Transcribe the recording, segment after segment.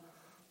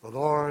The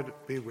Lord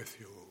be with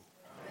you.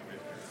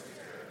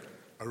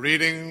 A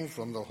reading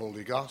from the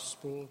Holy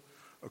Gospel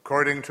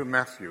according to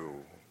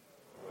Matthew.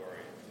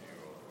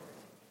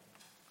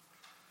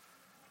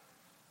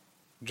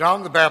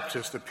 John the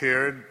Baptist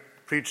appeared,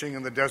 preaching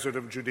in the desert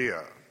of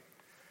Judea,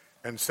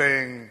 and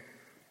saying,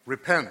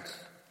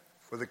 "Repent,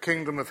 for the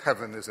kingdom of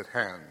heaven is at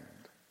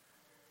hand."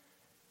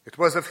 It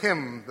was of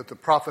him that the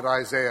prophet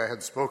Isaiah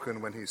had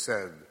spoken when he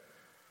said,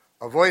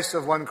 "A voice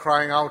of one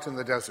crying out in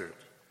the desert,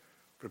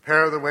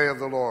 prepare the way of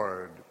the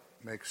Lord,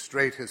 make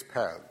straight his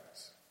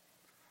paths."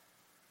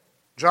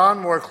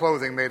 John wore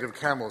clothing made of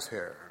camel's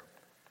hair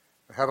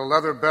and had a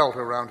leather belt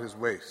around his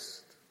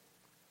waist.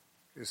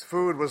 His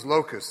food was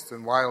locusts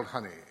and wild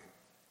honey.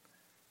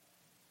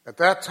 At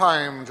that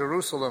time,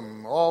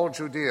 Jerusalem, all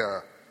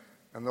Judea,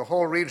 and the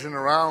whole region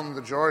around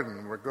the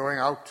Jordan were going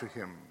out to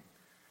him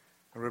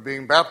and were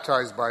being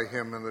baptized by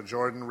him in the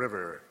Jordan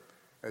River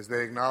as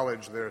they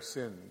acknowledged their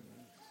sins.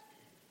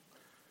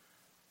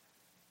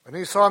 When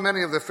he saw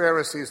many of the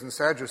Pharisees and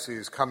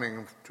Sadducees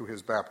coming to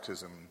his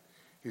baptism,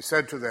 he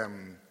said to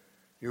them,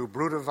 "You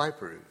brood of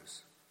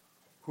vipers,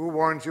 who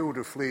warned you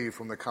to flee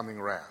from the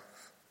coming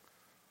wrath?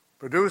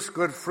 Produce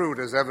good fruit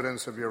as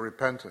evidence of your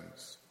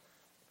repentance,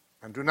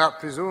 and do not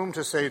presume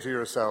to say to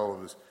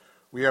yourselves,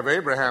 'We have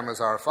Abraham as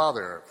our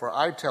father,' for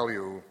I tell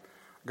you,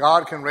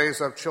 God can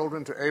raise up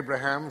children to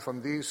Abraham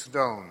from these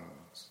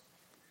stones.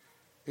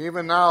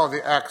 Even now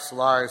the axe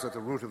lies at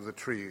the root of the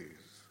trees.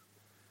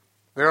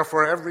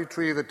 Therefore every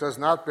tree that does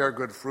not bear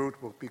good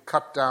fruit will be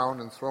cut down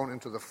and thrown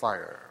into the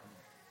fire.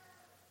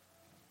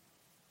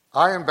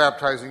 I am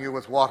baptizing you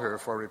with water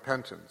for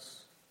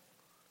repentance,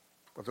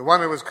 but the one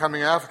who is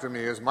coming after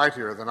me is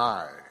mightier than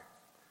I.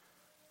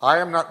 I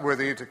am not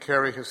worthy to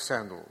carry his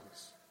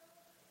sandals.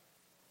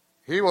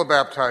 He will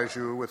baptize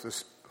you with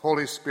the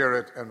Holy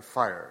Spirit and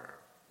fire.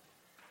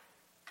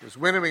 His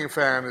winnowing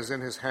fan is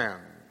in his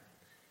hand.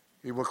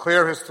 He will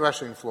clear his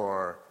threshing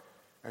floor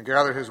and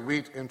gather his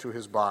wheat into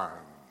his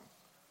barn,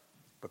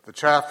 but the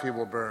chaff he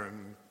will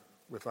burn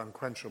with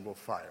unquenchable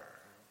fire."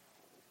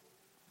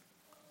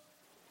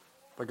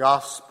 The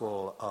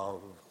Gospel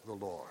of the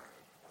Lord.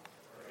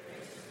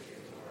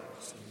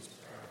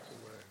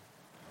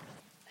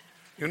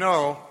 You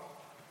know,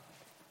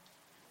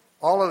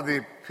 all of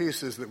the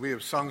pieces that we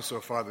have sung so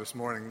far this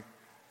morning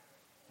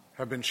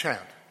have been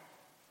chant.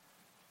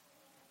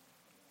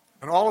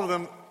 And all of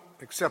them,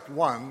 except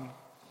one,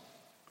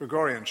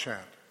 Gregorian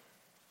chant.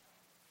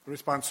 The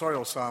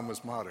responsorial psalm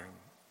was modern.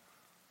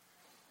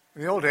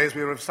 In the old days,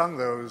 we would have sung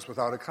those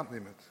without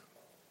accompaniment.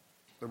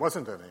 There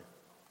wasn't any.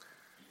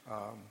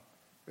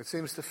 It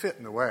seems to fit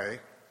in a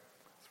way.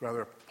 It's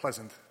rather a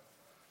pleasant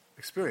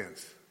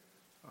experience.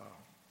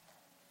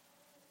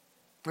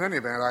 In any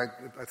event,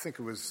 I think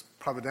it was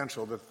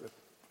providential that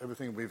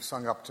everything we've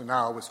sung up to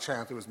now was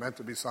chant. It was meant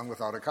to be sung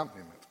without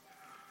accompaniment,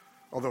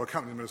 although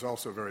accompaniment is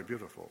also very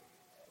beautiful.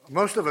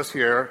 Most of us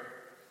here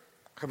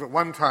have at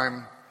one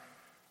time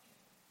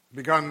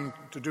begun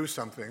to do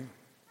something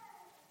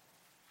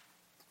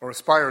or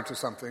aspired to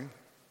something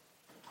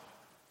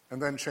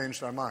and then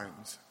changed our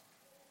minds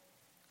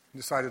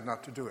and decided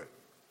not to do it.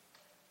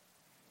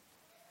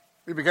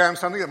 We began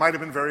something that might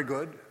have been very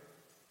good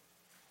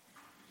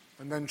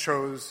and then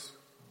chose,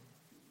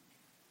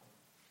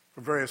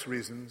 for various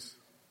reasons,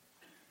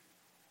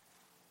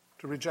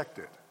 to reject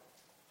it.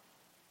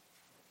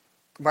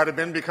 It might have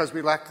been because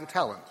we lacked the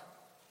talent,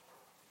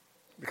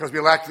 because we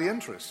lacked the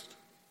interest,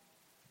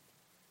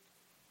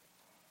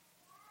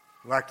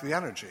 lacked the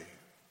energy,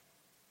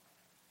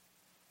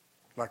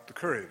 lacked the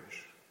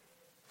courage,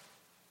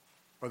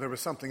 or there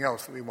was something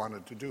else that we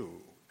wanted to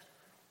do.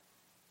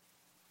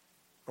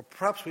 Or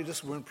perhaps we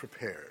just weren't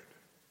prepared.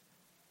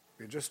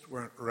 We just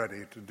weren't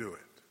ready to do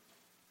it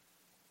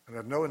and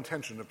had no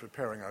intention of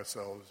preparing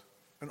ourselves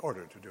in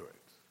order to do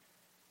it.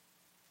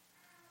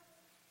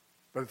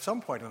 But at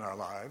some point in our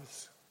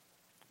lives,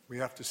 we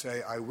have to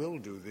say, "I will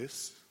do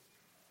this,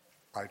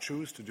 I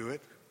choose to do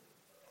it,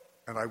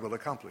 and I will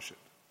accomplish it,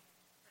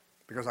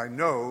 because I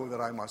know that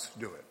I must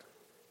do it,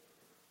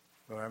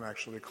 that I'm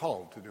actually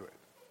called to do it,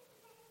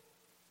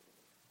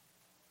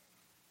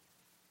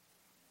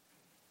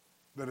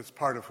 that it's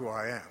part of who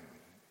I am.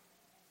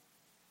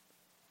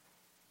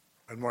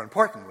 And more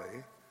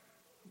importantly,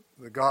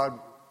 that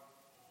God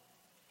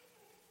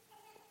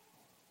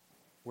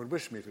would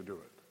wish me to do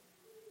it."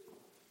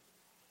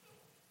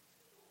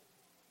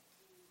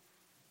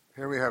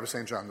 Here we have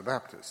St. John the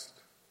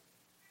Baptist,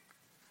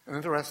 an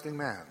interesting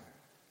man,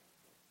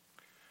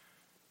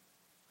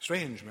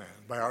 strange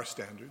man by our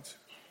standards.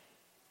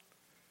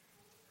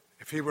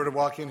 If he were to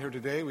walk in here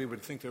today, we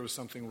would think there was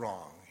something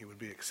wrong. He would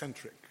be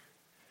eccentric.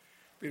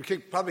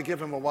 We'd probably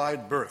give him a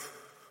wide berth.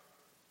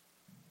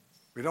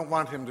 We don't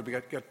want him to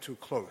get too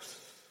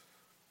close.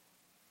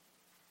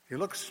 He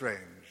looks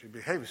strange. He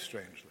behaves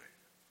strangely.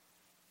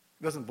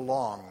 He doesn't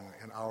belong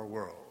in our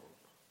world.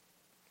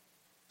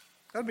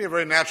 That'd be a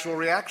very natural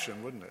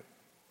reaction, wouldn't it?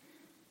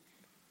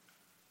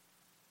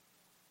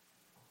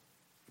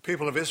 The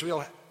people of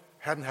Israel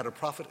hadn't had a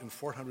prophet in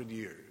 400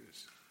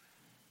 years.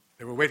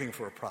 They were waiting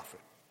for a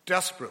prophet,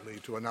 desperately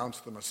to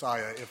announce the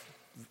Messiah if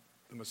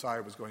the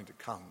Messiah was going to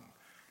come.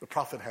 The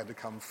prophet had to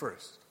come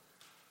first.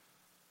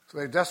 So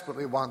they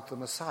desperately want the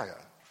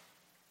Messiah.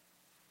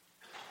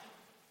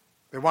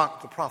 They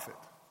want the prophet.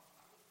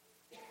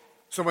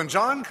 So when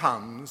John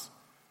comes,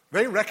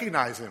 they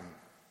recognize him.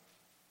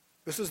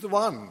 This is the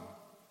one.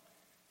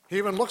 He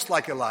even looks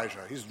like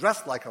Elijah. He's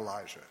dressed like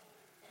Elijah.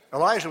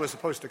 Elijah was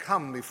supposed to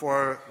come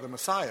before the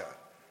Messiah.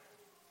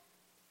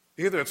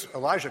 Either it's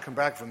Elijah come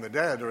back from the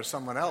dead or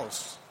someone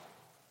else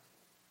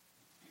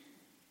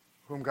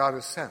whom God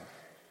has sent.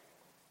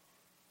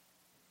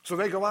 So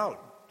they go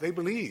out. They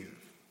believe.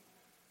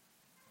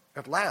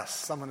 At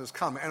last, someone has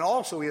come. And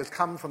also he has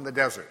come from the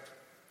desert.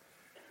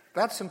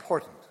 That's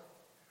important.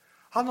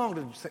 How long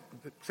did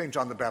St.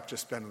 John the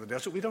Baptist spend in the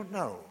desert? We don't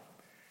know.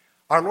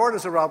 Our Lord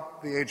is around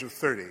the age of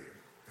 30,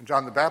 and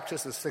John the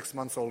Baptist is 6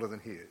 months older than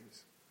he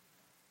is.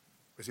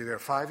 Was he there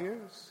 5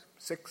 years?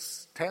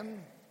 6?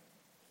 10?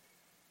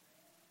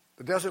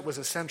 The desert was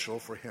essential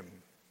for him.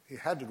 He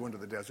had to go into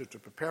the desert to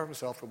prepare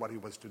himself for what he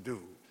was to do.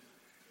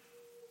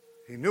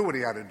 He knew what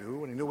he had to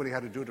do, and he knew what he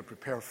had to do to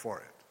prepare for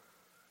it.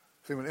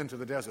 So he went into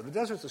the desert. The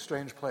desert's a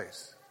strange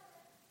place.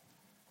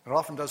 It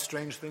often does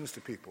strange things to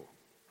people.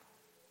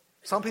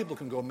 Some people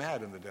can go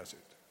mad in the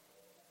desert.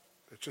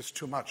 It's just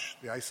too much,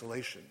 the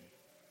isolation.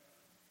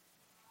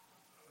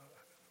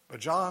 But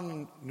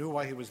John knew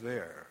why he was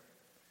there.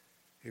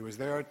 He was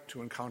there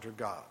to encounter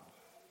God.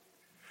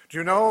 Do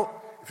you know,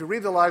 if you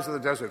read the lives of the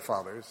desert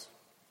fathers,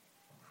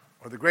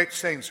 or the great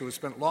saints who have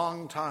spent a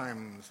long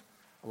time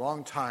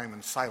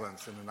in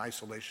silence and in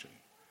isolation,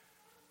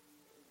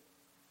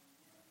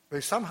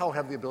 they somehow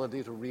have the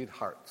ability to read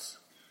hearts.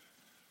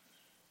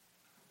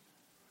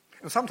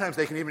 And sometimes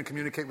they can even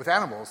communicate with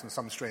animals in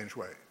some strange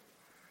way.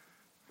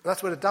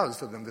 That's what it does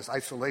to them, this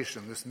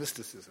isolation, this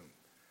mysticism.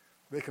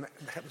 They can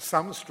have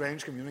some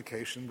strange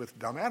communication with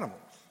dumb animals.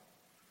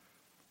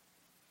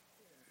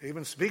 They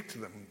even speak to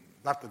them.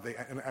 Not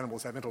that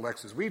animals have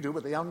intellects as we do,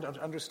 but they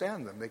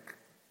understand them. They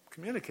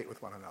communicate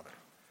with one another.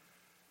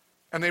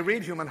 And they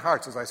read human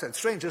hearts, as I said.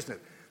 Strange, isn't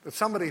it? That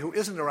somebody who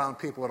isn't around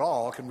people at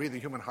all can read the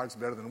human hearts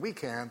better than we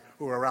can,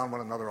 who are around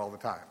one another all the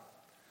time.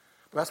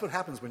 But that's what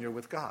happens when you're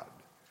with God.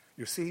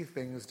 You see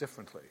things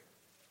differently.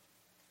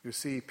 You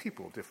see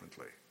people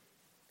differently.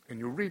 And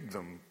you read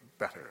them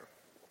better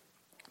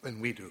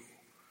than we do.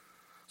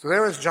 So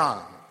there is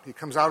John. He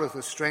comes out as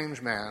this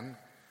strange man,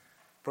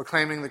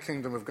 proclaiming the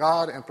kingdom of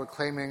God and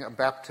proclaiming a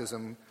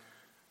baptism.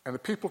 And the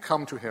people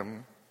come to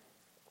him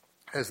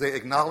as they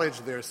acknowledge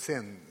their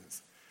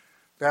sins.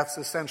 That's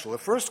essential. The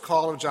first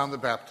call of John the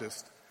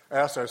Baptist, I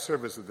asked our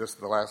service of this at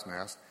the last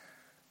Mass,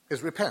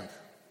 is repent.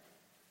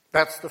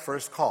 That's the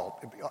first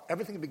call.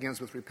 Everything begins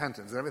with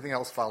repentance, and everything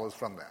else follows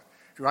from that.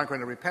 If you aren't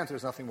going to repent,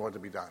 there's nothing more to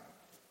be done.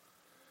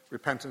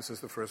 Repentance is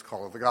the first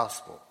call of the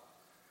gospel.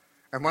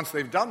 And once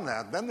they've done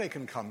that, then they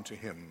can come to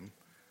him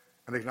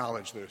and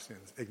acknowledge their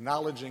sins.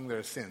 Acknowledging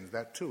their sins,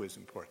 that too is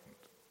important.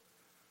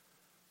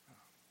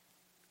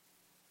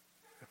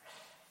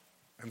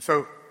 And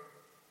so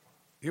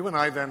you and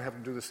I then have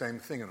to do the same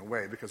thing in a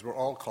way, because we're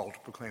all called to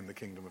proclaim the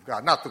kingdom of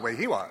God. Not the way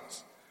he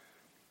was.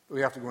 But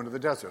we have to go into the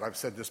desert. I've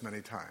said this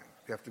many times.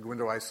 We have to go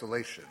into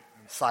isolation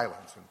and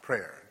silence and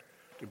prayer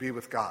to be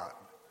with God,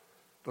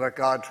 to let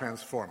God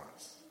transform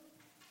us,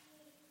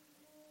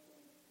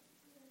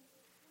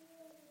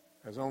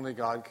 as only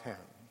God can.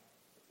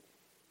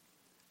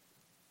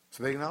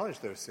 So they acknowledge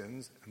their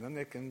sins, and then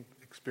they can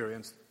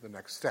experience the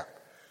next step.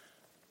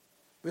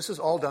 This is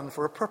all done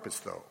for a purpose,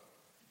 though.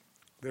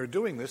 They're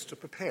doing this to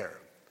prepare.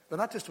 They're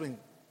not just doing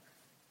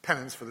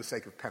penance for the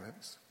sake of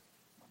penance,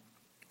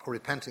 or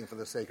repenting for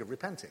the sake of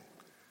repenting.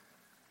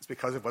 It's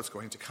because of what's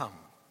going to come,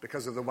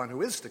 because of the one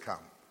who is to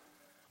come,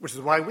 which is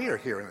why we are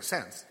here, in a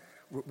sense.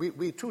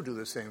 We too do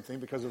the same thing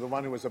because of the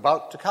one who is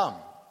about to come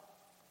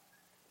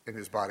in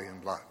his body and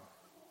blood.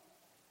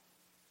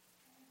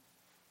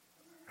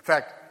 In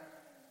fact,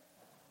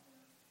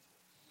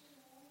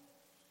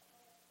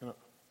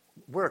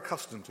 we're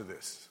accustomed to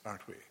this,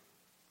 aren't we?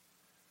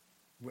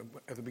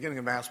 At the beginning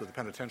of Mass with the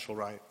penitential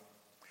rite.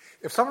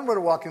 If someone were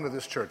to walk into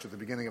this church at the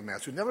beginning of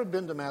Mass, who'd never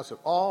been to Mass at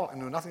all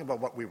and knew nothing about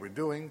what we were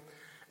doing,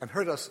 and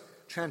heard us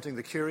chanting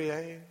the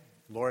Kyrie,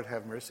 Lord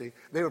have mercy,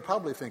 they would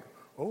probably think,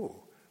 oh,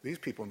 these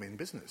people mean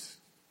business.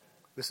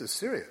 This is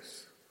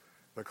serious.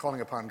 They're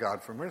calling upon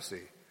God for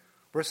mercy.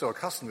 We're so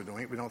accustomed to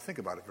doing it, we don't think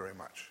about it very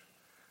much.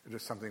 It's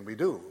just something we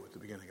do at the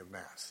beginning of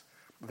Mass.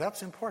 But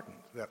that's important,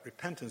 that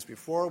repentance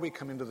before we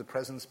come into the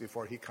presence,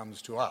 before he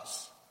comes to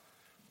us.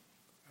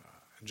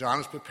 John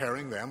is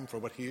preparing them for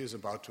what he is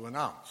about to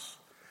announce.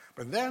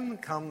 But then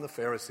come the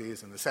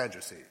Pharisees and the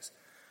Sadducees.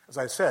 As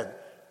I said,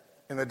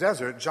 in the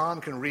desert, John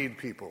can read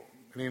people,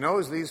 and he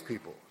knows these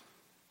people.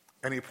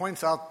 And he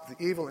points out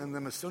the evil in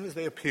them as soon as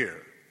they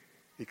appear.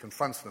 He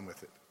confronts them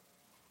with it.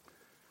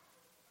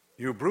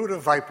 You brood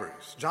of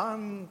vipers.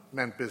 John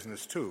meant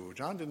business too.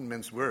 John didn't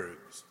mince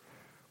words.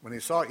 When he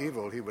saw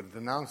evil, he would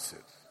denounce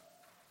it.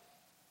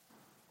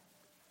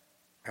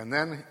 And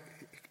then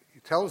he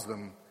tells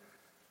them,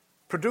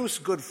 produce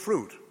good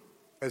fruit.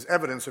 as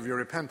evidence of your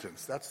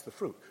repentance. That's the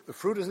fruit. The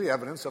fruit is the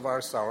evidence of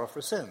our sorrow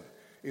for sin.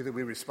 Either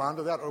we respond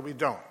to that or we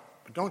don't.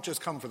 But don't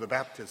just come for the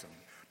baptism.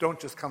 Don't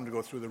just come to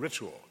go through the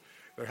ritual.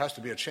 There has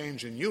to be a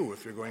change in you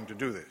if you're going to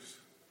do this.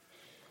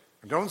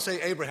 And don't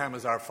say Abraham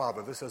is our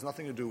father. This has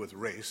nothing to do with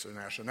race or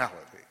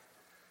nationality.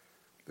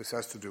 This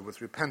has to do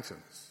with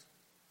repentance.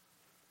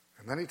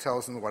 And then he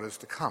tells them what is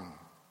to come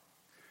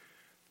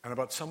and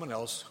about someone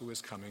else who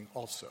is coming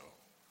also.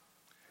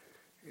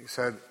 He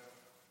said,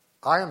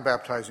 I am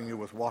baptizing you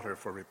with water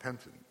for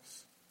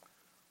repentance,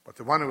 but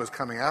the one who is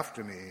coming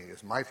after me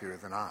is mightier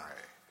than I.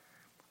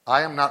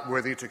 I am not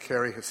worthy to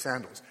carry his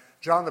sandals.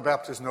 John the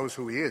Baptist knows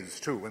who he is,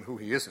 too, and who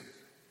he isn't.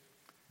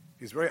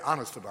 He's very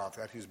honest about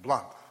that. He's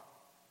blunt.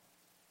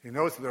 He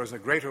knows that there is a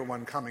greater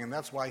one coming, and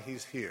that's why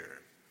he's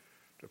here,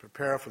 to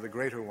prepare for the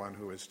greater one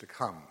who is to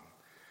come.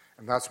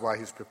 And that's why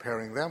he's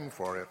preparing them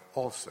for it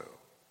also,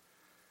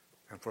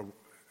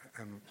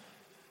 and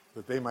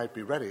that they might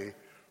be ready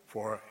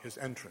for his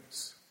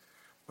entrance.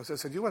 As I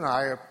said, you and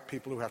I are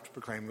people who have to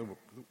proclaim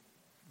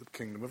the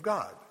kingdom of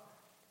God.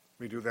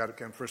 We do that,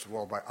 again, first of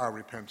all, by our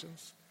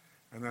repentance,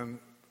 and then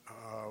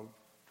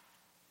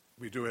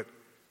we do it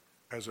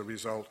as a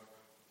result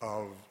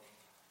of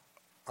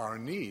our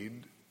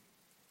need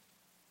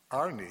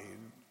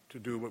to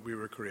do what we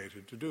were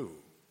created to do.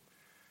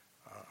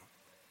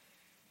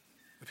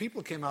 The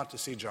people came out to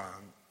see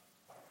John,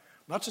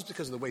 not just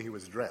because of the way he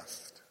was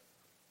dressed,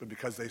 but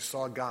because they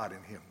saw God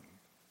in him.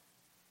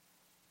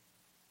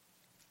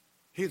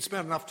 He had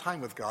spent enough time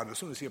with God, and as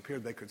soon as he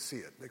appeared, they could see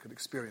it. They could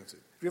experience it.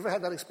 Have you ever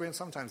had that experience?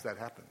 Sometimes that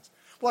happens.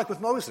 Well, like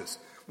with Moses.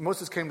 When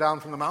Moses came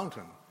down from the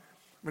mountain,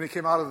 when he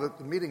came out of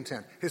the meeting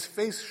tent, his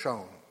face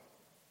shone.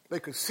 They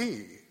could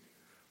see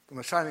from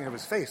the shining of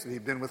his face that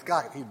he'd been with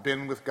God. He'd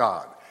been with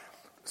God.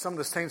 Some of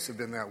the saints have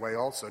been that way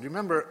also. Do you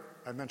remember,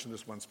 I mentioned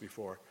this once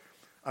before,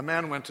 a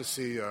man went to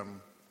see a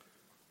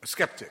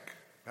skeptic,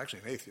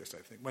 actually an atheist,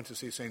 I think, went to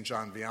see St.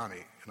 John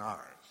Vianney in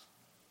Ars.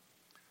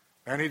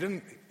 And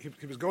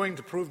he was going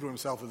to prove to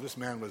himself that this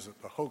man was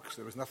a hoax.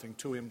 There was nothing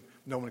to him.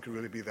 No one could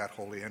really be that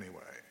holy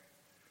anyway.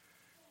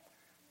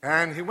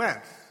 And he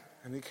went,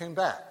 and he came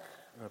back.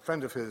 And a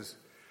friend of his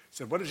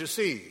said, what did you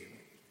see?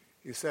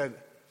 He said,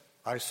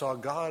 I saw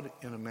God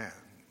in a man.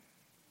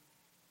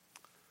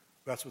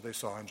 That's what they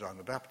saw in John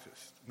the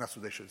Baptist. And that's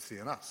what they should see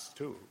in us,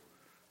 too.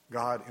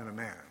 God in a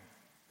man.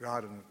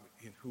 God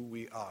in who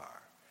we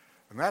are.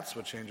 And that's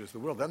what changes the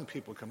world. Then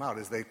people come out,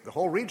 the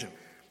whole region.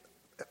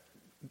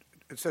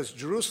 It says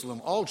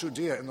Jerusalem, all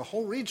Judea, and the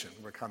whole region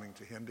were coming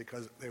to him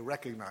because they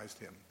recognized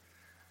him.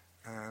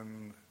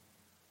 And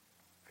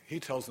he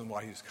tells them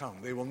why he's come.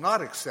 They will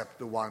not accept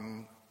the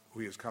one who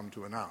he has come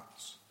to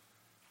announce.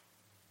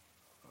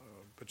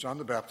 But John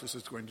the Baptist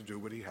is going to do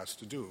what he has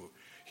to do.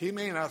 He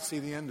may not see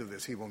the end of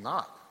this. He will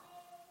not.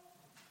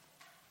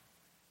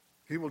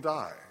 He will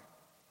die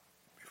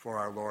before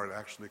our Lord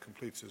actually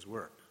completes his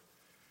work.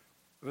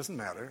 It doesn't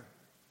matter.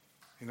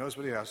 He knows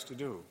what he has to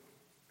do,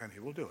 and he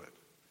will do it.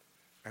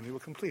 And he will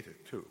complete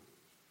it, too,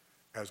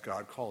 as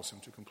God calls him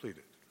to complete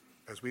it,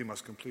 as we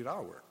must complete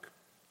our work,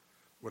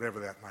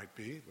 whatever that might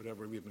be,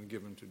 whatever we've been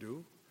given to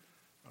do.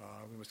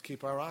 We must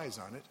keep our eyes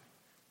on it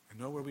and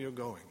know where we are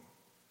going.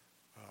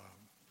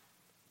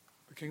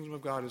 The kingdom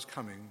of God is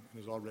coming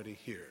and is already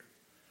here.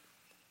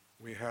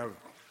 We have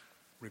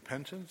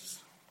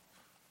repentance,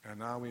 and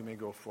now we may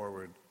go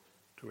forward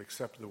to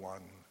accept the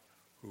one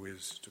who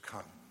is to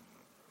come.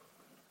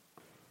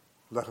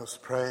 Let us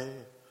pray.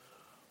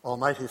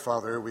 Almighty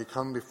Father, we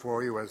come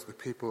before you as the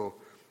people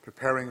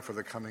preparing for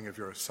the coming of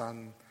your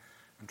Son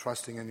and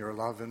trusting in your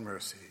love and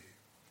mercy.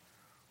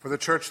 For the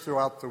church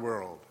throughout the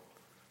world,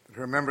 that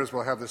her members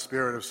will have the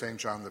spirit of St.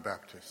 John the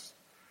Baptist,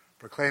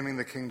 proclaiming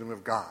the kingdom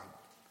of God.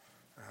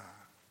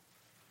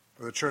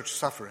 For the church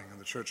suffering and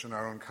the church in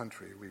our own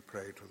country, we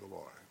pray to the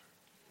Lord.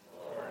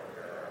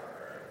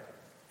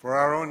 For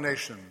our own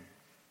nation,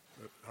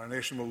 that our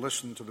nation will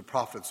listen to the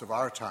prophets of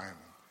our time.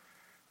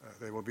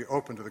 They will be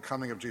open to the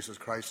coming of Jesus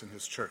Christ and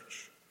his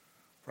church.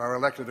 For our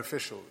elected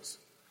officials,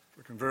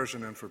 for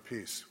conversion and for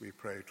peace, we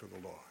pray to the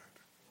Lord.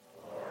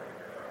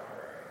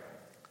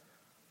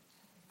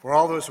 For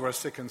all those who are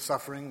sick and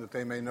suffering, that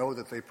they may know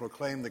that they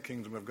proclaim the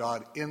kingdom of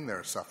God in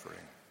their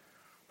suffering.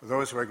 For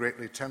those who are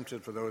greatly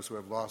tempted, for those who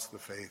have lost the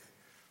faith,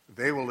 that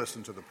they will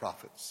listen to the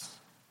prophets,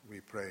 we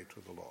pray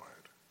to the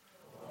Lord.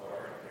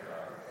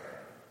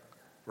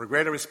 For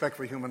greater respect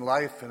for human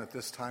life, and at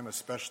this time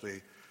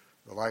especially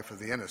the life of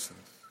the innocent,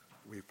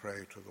 we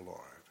pray to the Lord.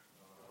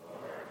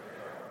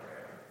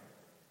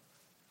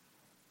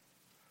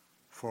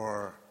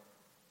 For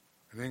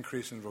an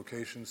increase in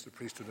vocations to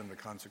priesthood and the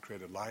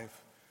consecrated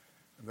life,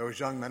 and those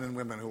young men and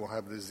women who will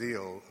have the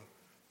zeal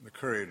and the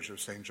courage of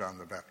St. John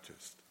the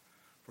Baptist.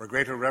 For a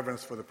greater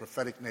reverence for the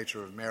prophetic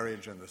nature of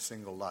marriage and the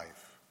single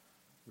life,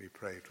 we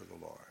pray to the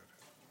Lord.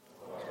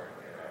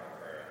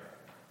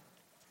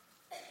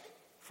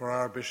 For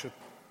our bishop,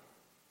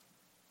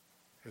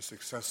 his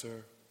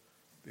successor,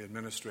 the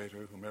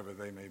administrator, whomever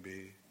they may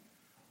be,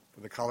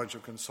 for the College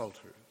of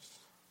Consultors,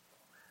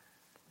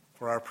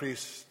 for our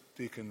priests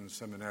deacons,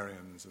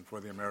 seminarians, and for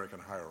the American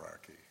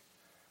hierarchy.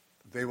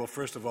 They will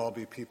first of all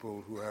be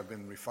people who have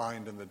been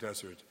refined in the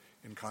desert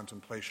in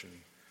contemplation,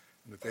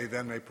 and that they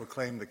then may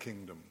proclaim the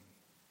kingdom.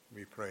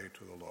 We pray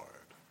to the Lord.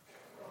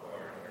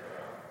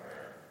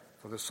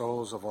 For the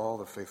souls of all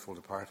the faithful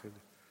departed,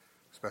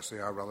 especially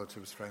our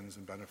relatives, friends,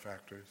 and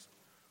benefactors,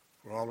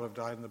 for all who have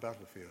died in the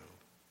battlefield,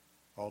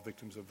 all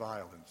victims of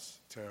violence,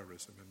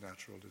 terrorism, and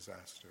natural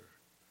disaster,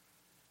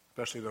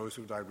 especially those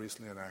who died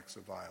recently in acts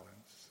of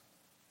violence,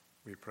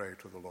 we pray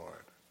to the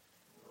Lord.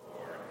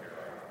 Lord, hear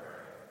our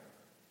prayer.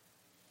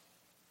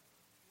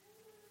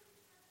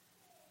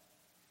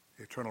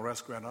 Eternal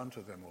rest grant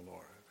unto them, O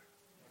Lord.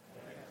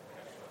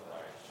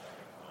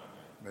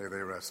 May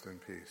they rest in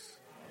peace.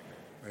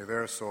 May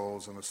their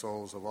souls and the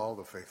souls of all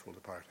the faithful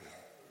departed.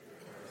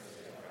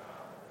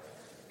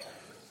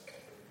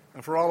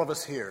 And for all of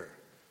us here,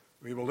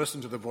 we will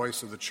listen to the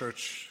voice of the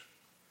church,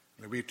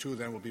 and we too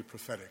then will be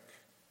prophetic.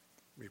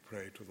 We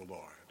pray to the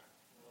Lord.